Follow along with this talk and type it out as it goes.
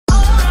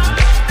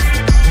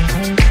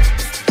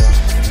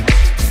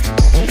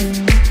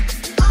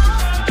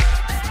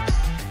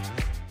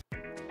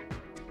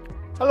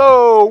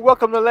Yo,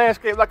 welcome to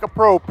Landscape Like a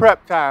Pro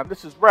Prep Time.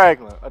 This is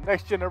Raglan, a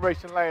next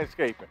generation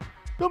landscaping.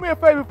 Do me a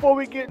favor before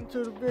we get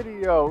into the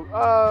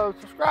video.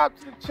 Subscribe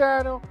to the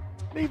channel,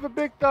 leave a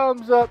big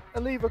thumbs up,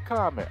 and leave a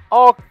comment.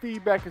 All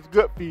feedback is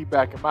good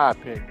feedback in my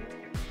opinion.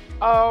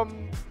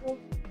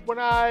 When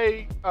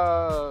I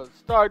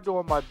start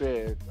doing my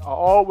beds, I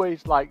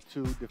always like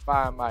to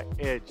define my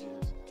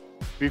edges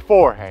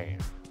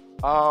beforehand.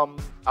 I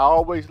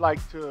always like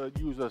to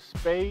use a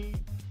spade.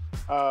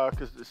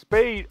 Because the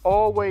spade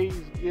always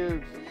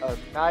gives a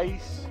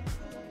nice,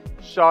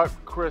 sharp,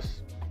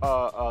 crisp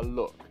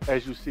look,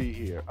 as you see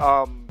here.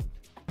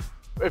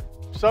 If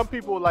some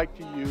people like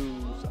to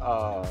use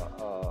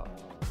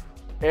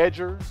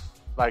edgers,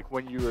 like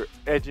when you're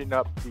edging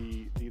up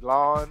the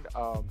lawn.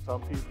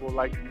 Some people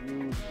like to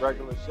use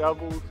regular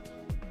shovels.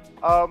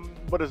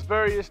 But there's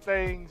various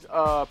things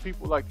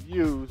people like to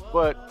use,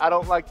 but I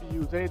don't like to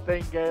use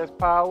anything gas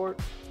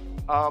powered.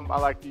 I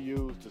like to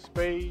use the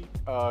spade.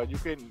 You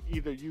can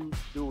either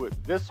do it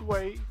this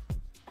way,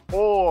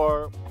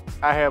 or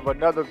I have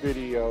another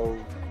video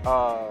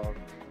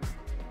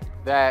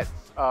that's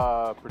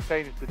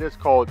pertaining to this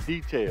called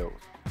details,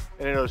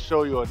 and it'll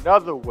show you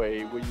another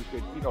way where you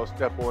can,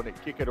 step on it,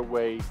 kick it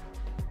away,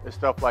 and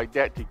stuff like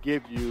that to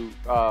give you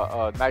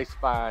nice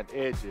fine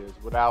edges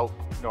without,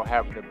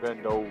 having to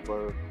bend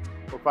over,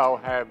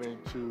 without having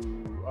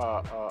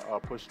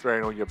to put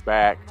strain on your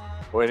back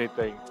or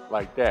anything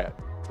like that.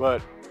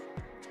 But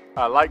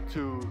I like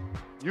to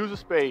use a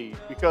spade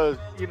because,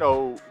 when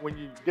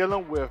you're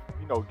dealing with,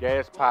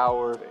 gas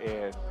powered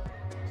and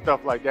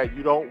stuff like that,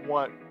 you don't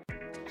want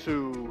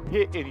to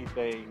hit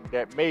anything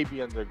that may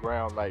be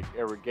underground, like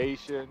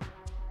irrigation,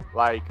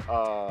 like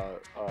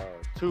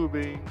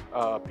tubing,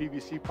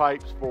 PVC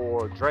pipes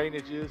for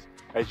drainages.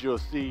 As you'll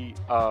see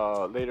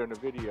later in the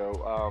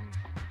video,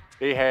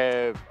 they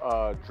have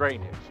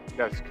drainage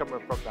that's coming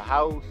from the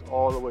house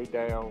all the way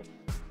down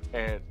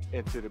and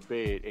into the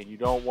bed, and you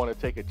don't want to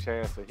take a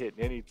chance of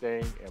hitting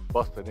anything and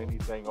busting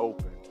anything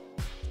open,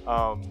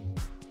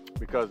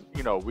 because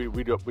we don't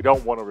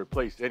want to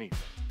replace anything.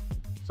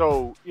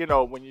 So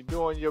when you're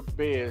doing your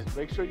beds,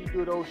 make sure you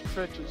do those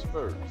trenches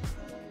first,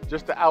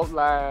 just to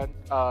outline,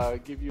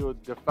 give you a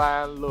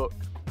defined look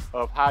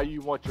of how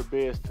you want your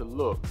beds to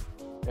look,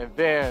 and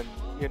then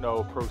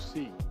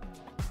proceed.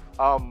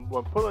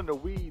 When pulling the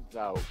weeds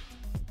out,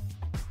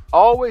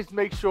 always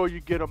make sure you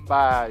get them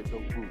by the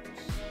roots.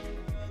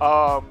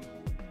 I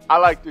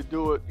like to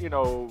do it,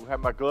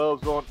 have my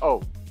gloves on.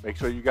 Oh, make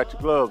sure you got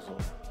your gloves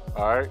on.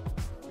 All right.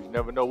 You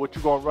never know what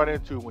you're going to run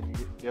into when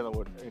you're dealing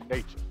with in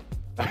nature.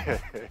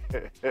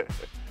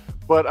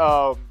 But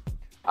I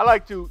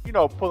like to,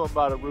 pull them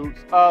by the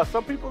roots.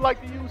 Some people like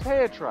to use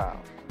hand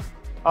trowels.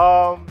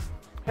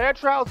 Hand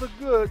trowels are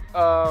good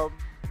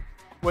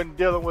when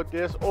dealing with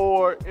this,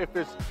 or if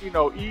it's,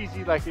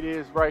 easy like it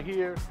is right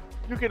here.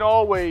 You can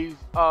always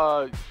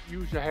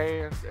use your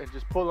hands and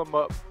just pull them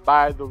up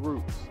by the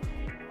roots.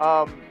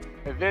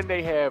 And then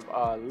they have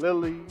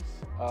lilies.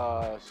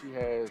 She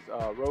has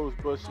rose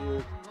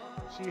bushes.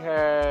 She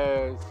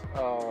has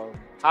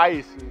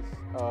hyacinths,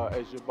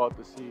 as you're about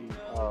to see.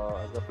 I'm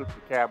going to flip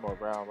the camera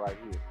around right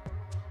here.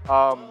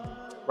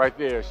 Right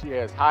there, she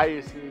has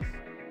hyacinths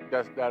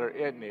that are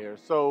in there.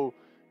 So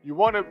you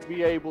want to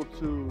be able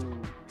to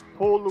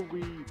pull the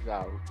weeds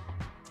out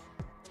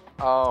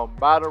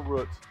by the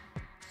roots,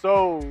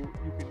 so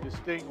you can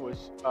distinguish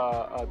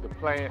the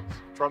plants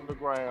from the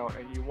ground,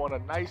 and you want a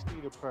nice,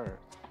 neat appearance.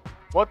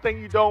 One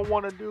thing you don't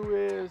want to do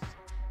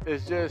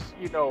is just,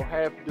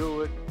 half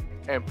do it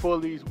and pull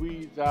these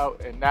weeds out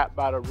and not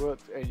by the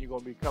roots, and you're going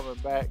to be coming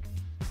back,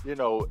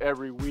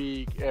 every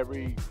week,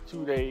 every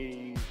 2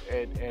 days,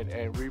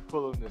 and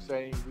re-pulling the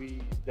same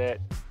weeds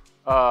that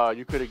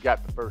you could have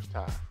got the first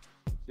time.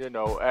 And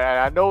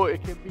I know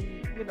it can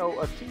be,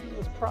 a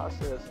tedious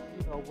process,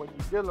 when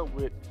you're dealing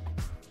with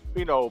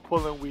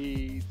pulling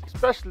weeds,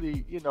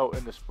 especially, in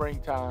the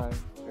springtime,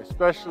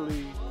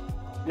 especially,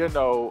 during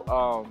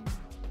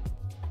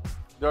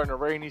the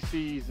rainy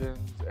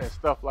seasons and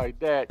stuff like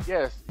that.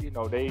 Yes,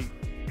 they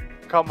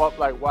come up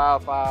like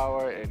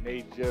wildfire, and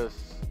they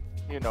just,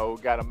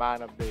 got a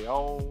mind of their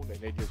own,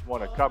 and they just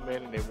want to come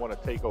in and they want to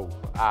take over.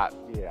 I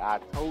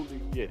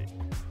totally get it,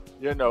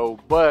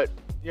 but,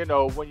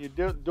 when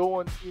you're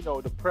doing,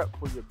 the prep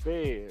for your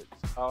beds,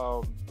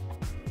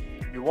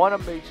 you want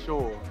to make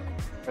sure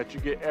that you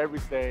get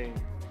everything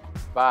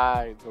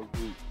by the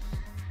roots,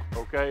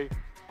 okay?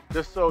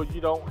 Just so you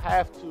don't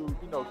have to,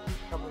 keep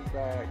coming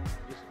back.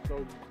 Just so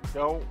you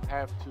don't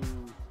have to,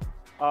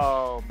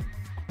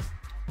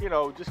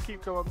 just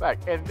keep coming back.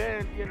 And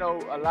then,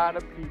 a lot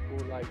of people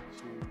like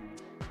to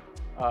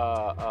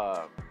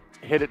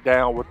hit it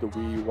down with the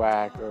weed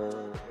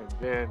whacker, and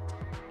then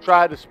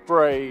try to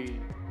spray,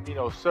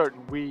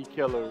 certain weed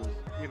killers,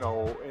 in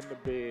the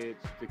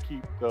beds to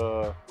keep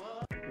the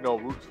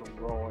roots from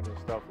growing and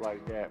stuff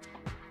like that,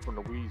 from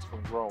the weeds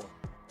from growing.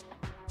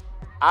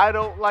 I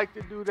don't like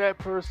to do that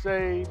per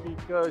se,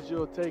 because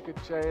you'll take a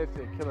chance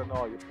at killing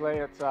all your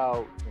plants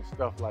out and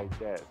stuff like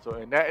that. So,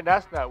 and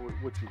that's not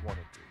what you want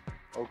to do.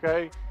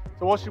 Okay?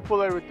 So once you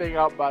pull everything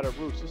out by the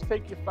roots, just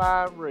take your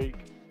fine rake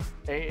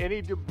and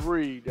any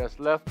debris that's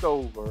left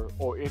over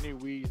or any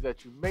weeds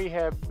that you may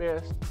have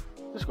missed,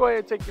 just go ahead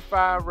and take your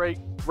fine rake,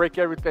 rake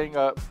everything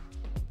up,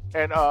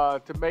 and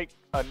to make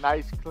a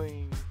nice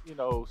clean,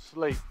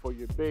 slate for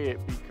your bed,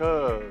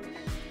 because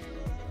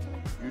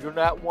you do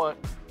not want,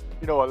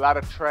 a lot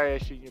of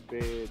trash in your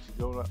beds. You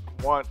don't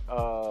want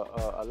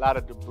a lot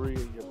of debris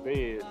in your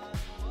beds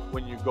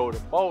when you go to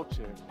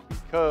mulching,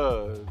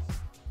 because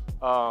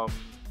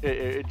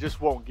it just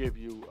won't give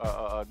you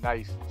a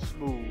nice,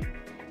 smooth,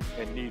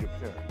 and neat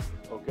appearance.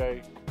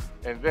 Okay,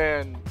 and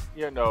then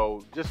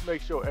just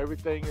make sure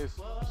everything is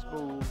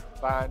smooth,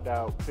 fined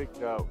out,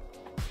 picked out.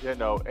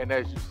 And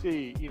as you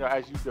see,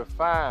 as you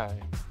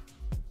define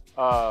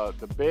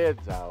the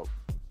beds out,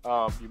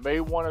 you may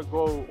want to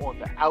go on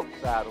the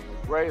outside on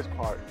the grass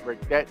part and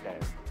break that down,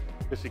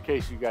 just in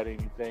case you got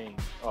anything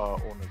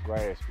on the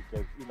grass,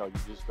 because you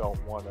just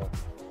don't want to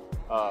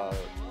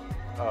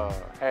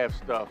have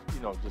stuff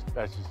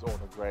that's just on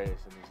the grass,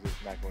 and it's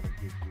just not going to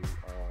give you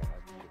a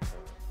neat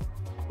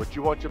appearance. But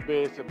you want your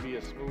beds to be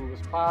as smooth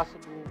as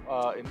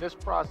possible. In this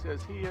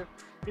process here,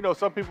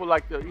 some people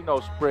like to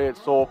spread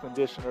soil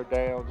conditioner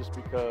down just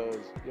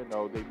because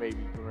they may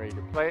be getting ready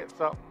to plant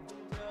something,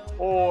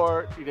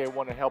 or they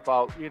want to help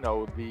out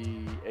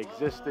the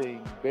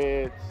existing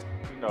beds,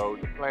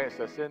 the plants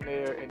that's in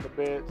there in the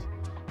beds.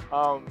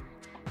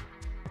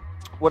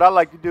 What I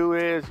like to do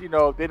is,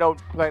 if they don't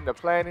plan to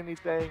plant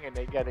anything and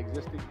they got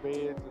existing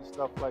beds and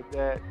stuff like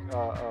that,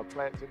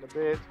 plants in the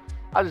beds,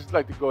 I just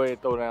like to go ahead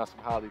and throw down some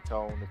holly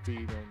tone to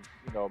feed them,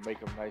 make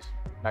them nice,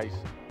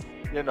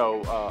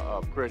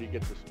 pretty,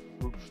 get the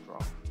roots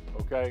strong.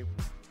 Okay.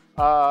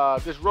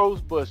 This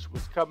rose bush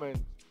was coming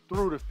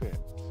through the fence,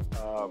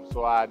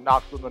 so I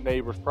knocked on the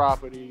neighbor's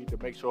property to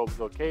make sure it was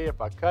okay if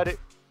I cut it,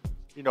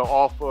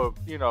 off of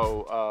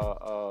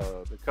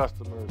the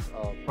customer's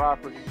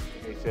property,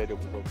 and they said it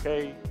was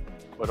okay.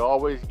 But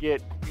always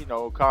get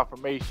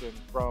confirmation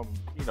from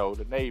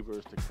the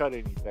neighbors to cut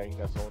anything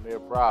that's on their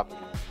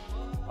property,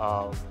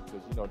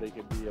 because they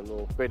can be a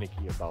little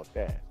finicky about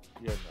that.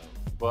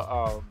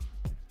 But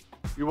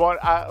you want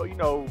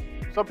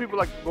some people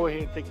like to go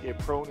ahead and take their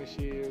pruning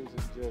shears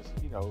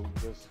and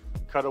just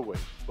cut away.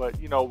 But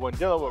when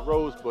dealing with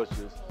rose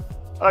bushes,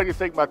 I like to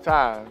take my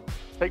time,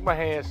 take my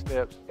hand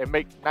snips, and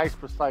make nice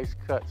precise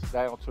cuts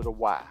down to the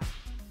Y.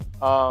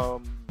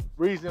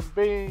 Reason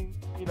being,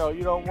 you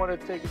don't want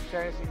to take a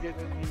chance in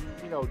getting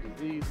any,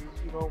 diseases.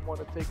 You don't want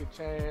to take a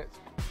chance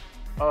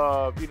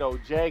of,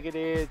 jagged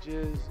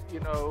edges.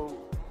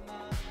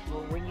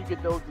 When you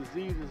get those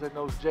diseases and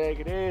those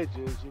jagged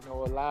edges,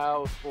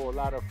 allows for a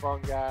lot of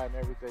fungi and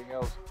everything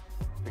else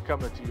to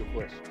come into your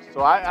bushes.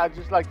 So I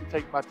just like to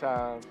take my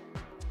time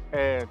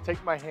and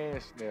take my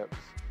hand snips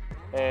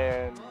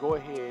and go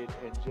ahead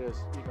and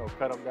just,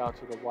 cut them down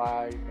to the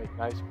Y, make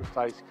nice,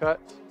 precise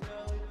cuts,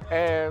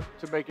 and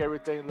to make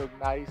everything look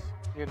nice,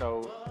 and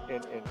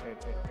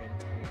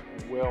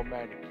well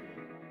manicured.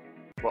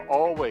 But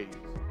always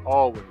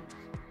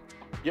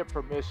get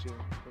permission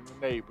from the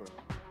neighbor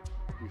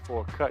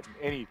before cutting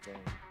anything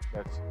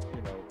that's,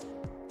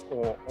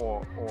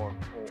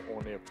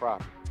 on their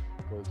property,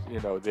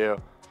 because,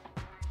 they'll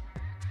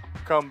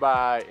come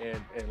by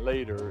and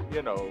later,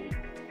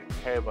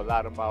 have a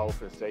lot of mouth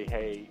and say,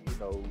 hey,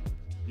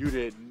 you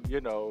didn't,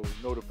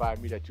 notify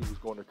me that you was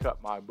going to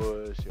cut my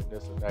bush and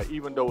this and that,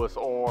 even though it's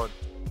on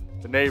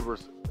the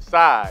neighbor's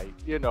side.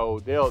 They'll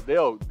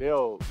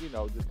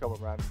just come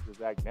around and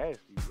just act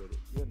nasty with it.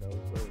 So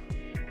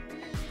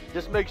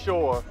just make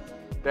sure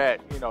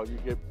that you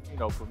get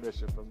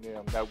permission from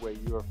them. That way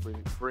you're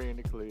free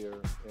and clear,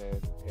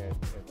 and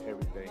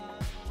everything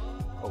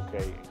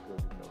okay and good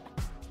to go.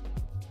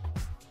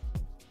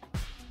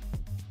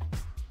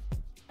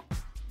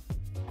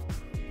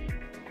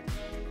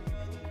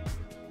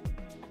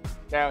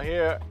 Now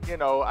here,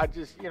 I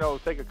just,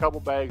 take a couple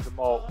bags of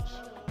mulch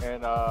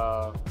and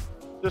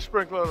just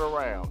sprinkle it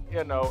around.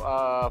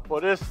 For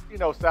this,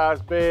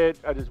 size bed,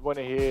 I just went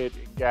ahead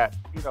and got,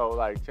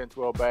 like 10,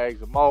 12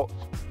 bags of mulch,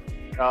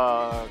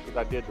 because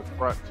I did the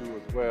front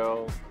too as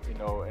well,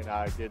 and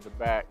I did the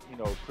back,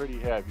 pretty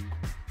heavy.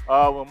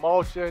 When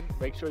mulching,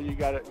 make sure you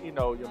got it,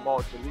 your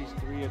mulch at least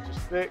 3 inches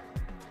thick.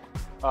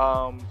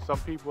 Some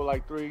people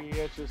like 3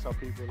 inches, some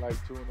people like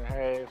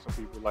 2.5, some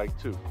people like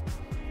 2.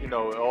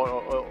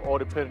 All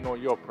depending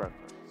on your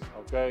preference.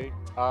 Okay.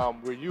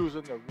 We're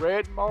using the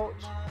red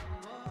mulch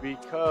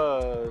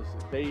because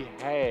they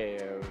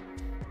have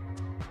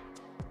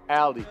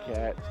alley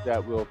cats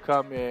that will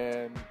come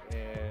in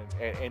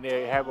and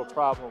they have a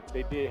problem.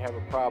 They did have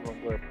a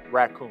problem with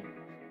raccoons.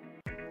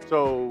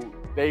 So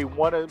they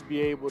want to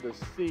be able to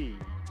see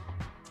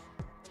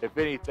if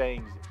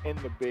anything's in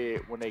the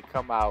bed when they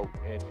come out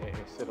and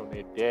sit on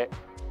their deck.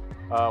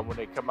 When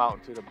they come out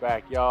into the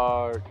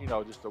backyard,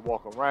 just to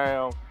walk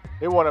around,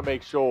 they want to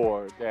make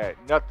sure that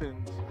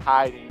nothing's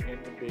hiding in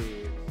the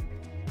beds,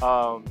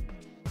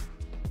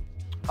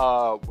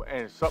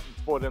 and something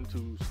for them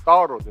to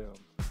startle them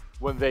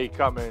when they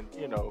come in,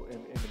 in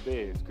the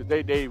beds,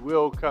 because they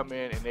will come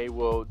in and they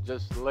will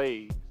just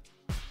lay,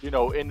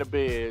 in the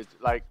beds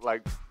like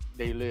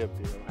they live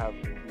there, have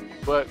no use.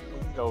 But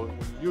when you're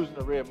using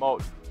the red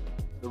mulch,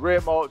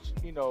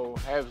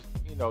 has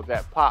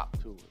that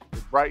pop to it.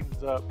 It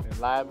brightens up and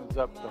livens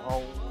up the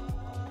home,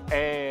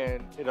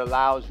 and it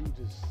allows you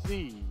to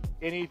see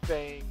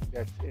anything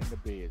that's in the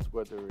beds,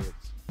 whether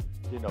it's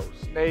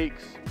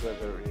snakes,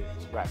 whether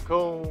it's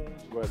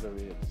raccoons, whether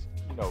it's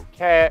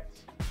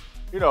cats,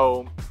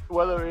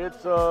 whether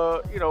it's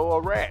a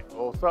rat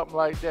or something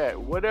like that.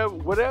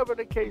 Whatever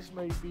the case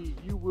may be,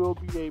 you will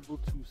be able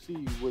to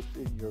see what's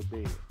in your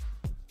bed.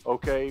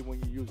 Okay, when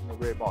you're using the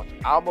red mulch.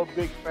 I'm a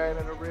big fan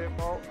of the red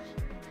mulch,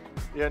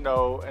 and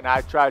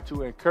I try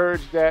to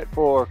encourage that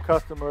for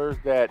customers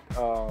that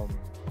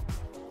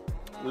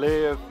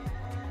live,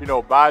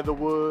 by the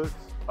woods,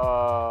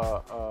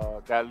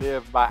 that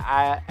live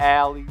by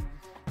alleys,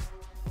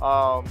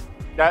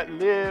 that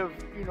live,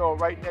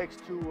 right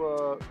next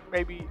to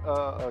maybe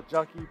a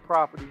junkie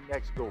property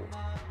next door.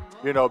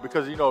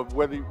 Because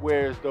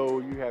whereas though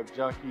you have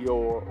junkie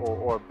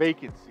or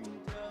vacancy,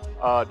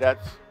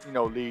 that's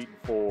leading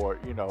for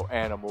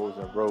animals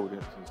and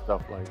rodents and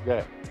stuff like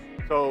that.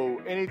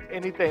 So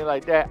anything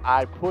like that,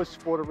 I push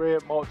for the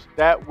red mulch.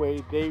 That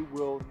way they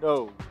will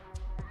know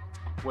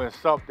when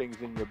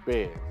something's in your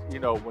bed.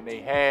 When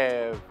they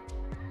have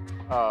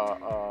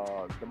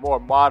the more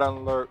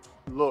modern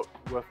look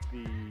with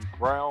the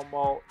brown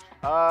mulch,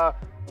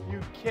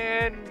 you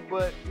can,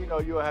 but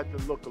you'll have to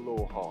look a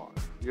little hard.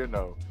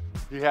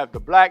 You have the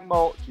black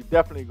mulch, you're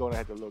definitely going to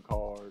have to look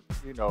hard.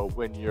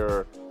 When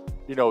you're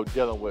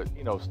dealing with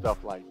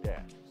stuff like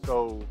that.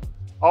 So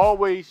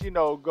always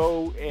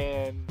go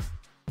and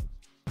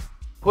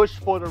push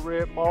for the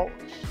red mulch,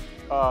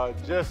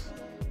 just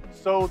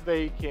so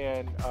they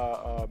can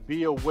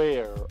be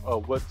aware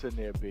of what's in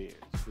their beds.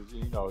 Because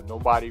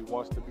nobody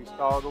wants to be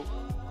startled.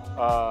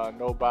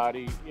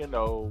 Nobody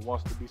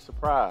wants to be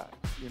surprised.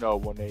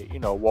 When they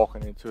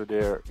walking into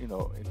their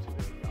yard.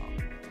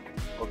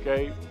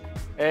 Okay.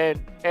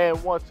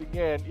 And once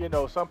again,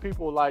 some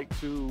people like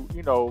to,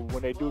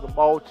 when they do the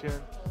mulching,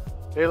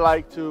 they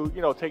like to,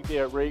 take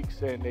their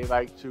rakes and they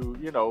like to,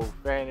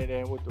 fan it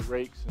in with the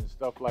rakes and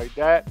stuff like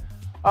that.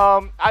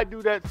 I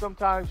do that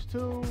sometimes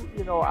too.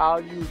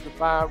 I'll use the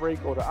fine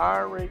rake or the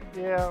iron rake,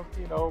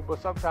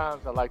 but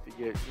sometimes I like to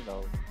get,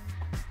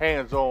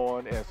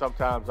 hands-on, and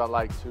sometimes I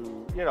like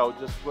to,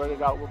 just spread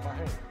it out with my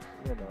hands.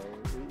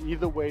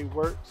 Either way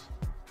works,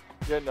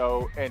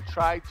 and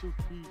try to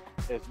keep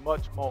as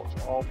much mulch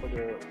off of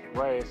the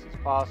grass as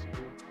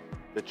possible.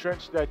 The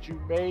trench that you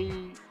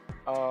made,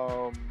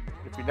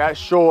 if you're not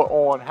sure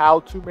on how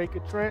to make a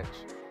trench,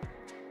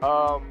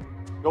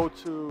 go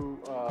to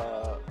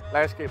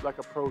Landscape Like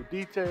a Pro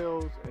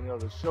Details, and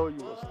it'll show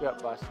you a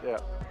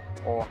step-by-step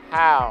on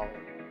how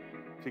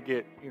to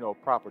get,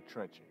 proper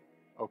trenching.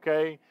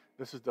 Okay?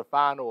 This is the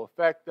final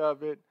effect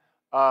of it.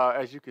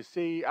 As you can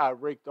see, I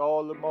raked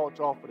all the mulch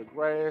off of the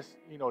grass,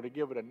 to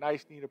give it a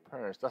nice, neat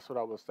appearance. That's what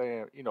I was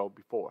saying,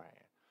 beforehand.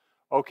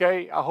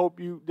 Okay, I hope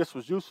this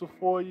was useful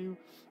for you.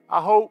 I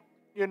hope,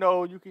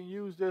 you can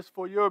use this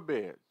for your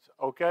beds.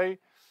 Okay,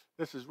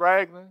 this is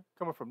Raglan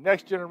coming from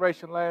Next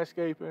Generation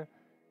Landscaping.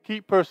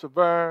 Keep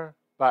persevering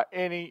by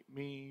any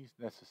means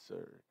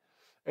necessary.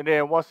 And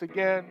then once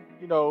again,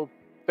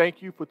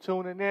 thank you for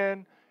tuning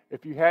in.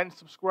 If you hadn't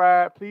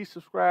subscribed, please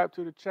subscribe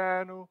to the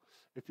channel.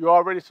 If you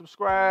already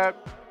subscribed,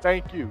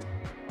 thank you.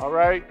 All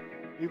right?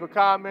 Leave a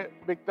comment,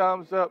 big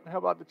thumbs up,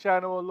 help out the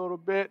channel a little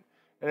bit.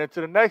 And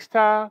until the next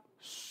time,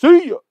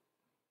 see ya.